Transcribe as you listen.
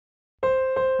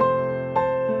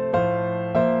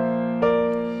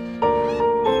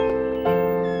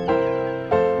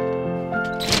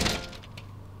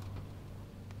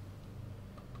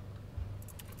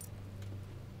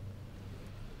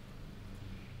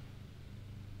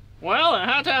Well, it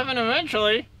had to happen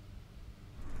eventually.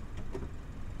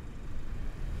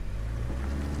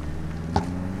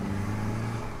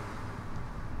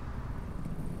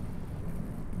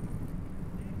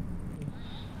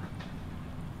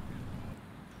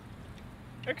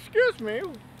 Excuse me,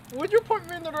 would you point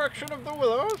me in the direction of the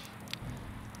willows?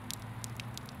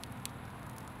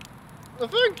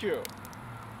 Thank you.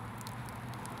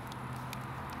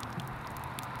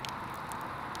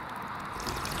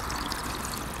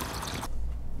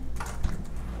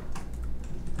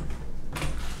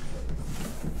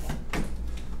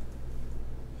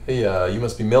 Hey, you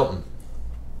must be Milton.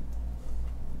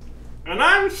 And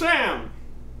I'm Sam.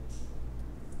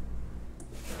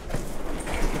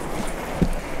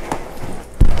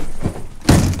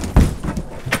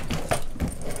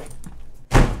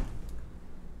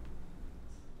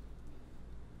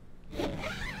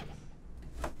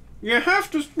 You have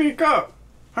to speak up.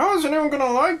 How is anyone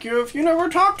gonna like you if you never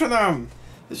talk to them?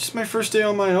 It's just my first day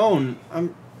on my own. I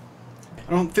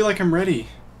don't feel like I'm ready.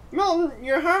 Milton,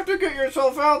 you have to get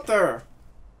yourself out there.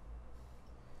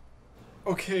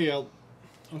 Okay, I'll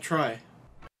try.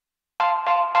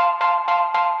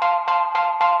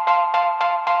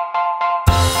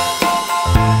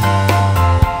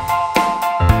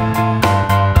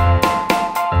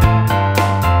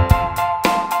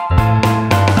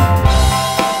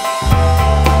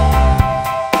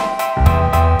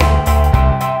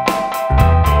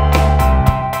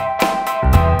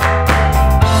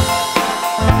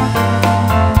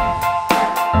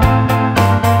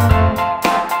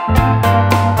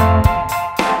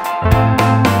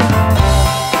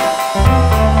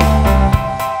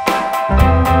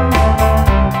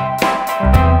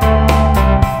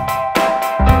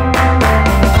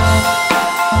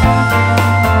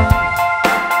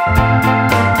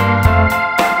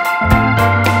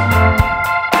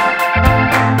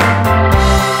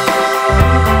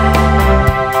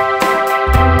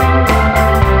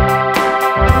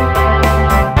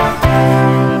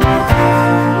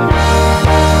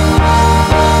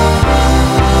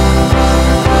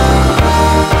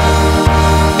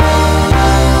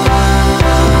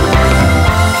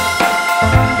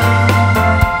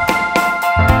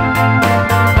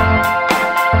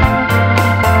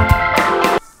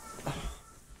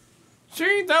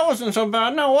 Wasn't so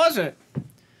bad now, was it?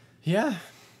 Yeah,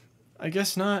 I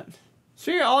guess not.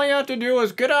 See, all you have to do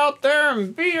is get out there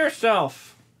and be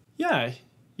yourself. Yeah,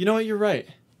 you know what, you're right.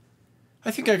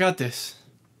 I think I got this.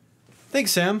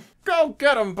 Thanks, Sam. Go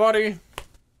get him, buddy.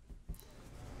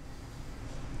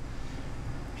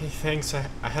 Hey, thanks.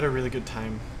 I had a really good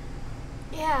time.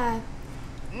 Yeah,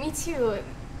 me too.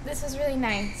 This was really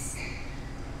nice.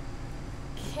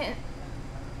 Can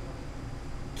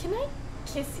I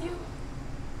kiss you?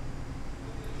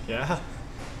 Yeah.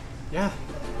 Yeah.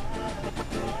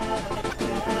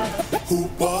 Who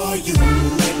are you?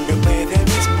 Where there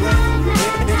is breath,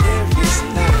 where there is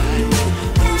life.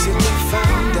 Music to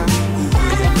find out who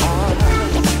you are.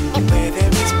 Where there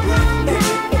is breath,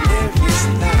 there is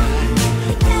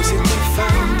life. Music to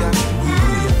find out who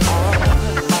you are.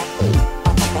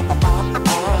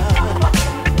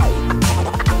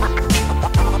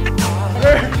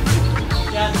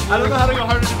 I don't know how to go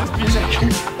harder than this music.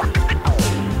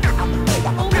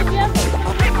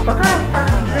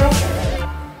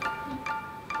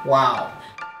 Wow.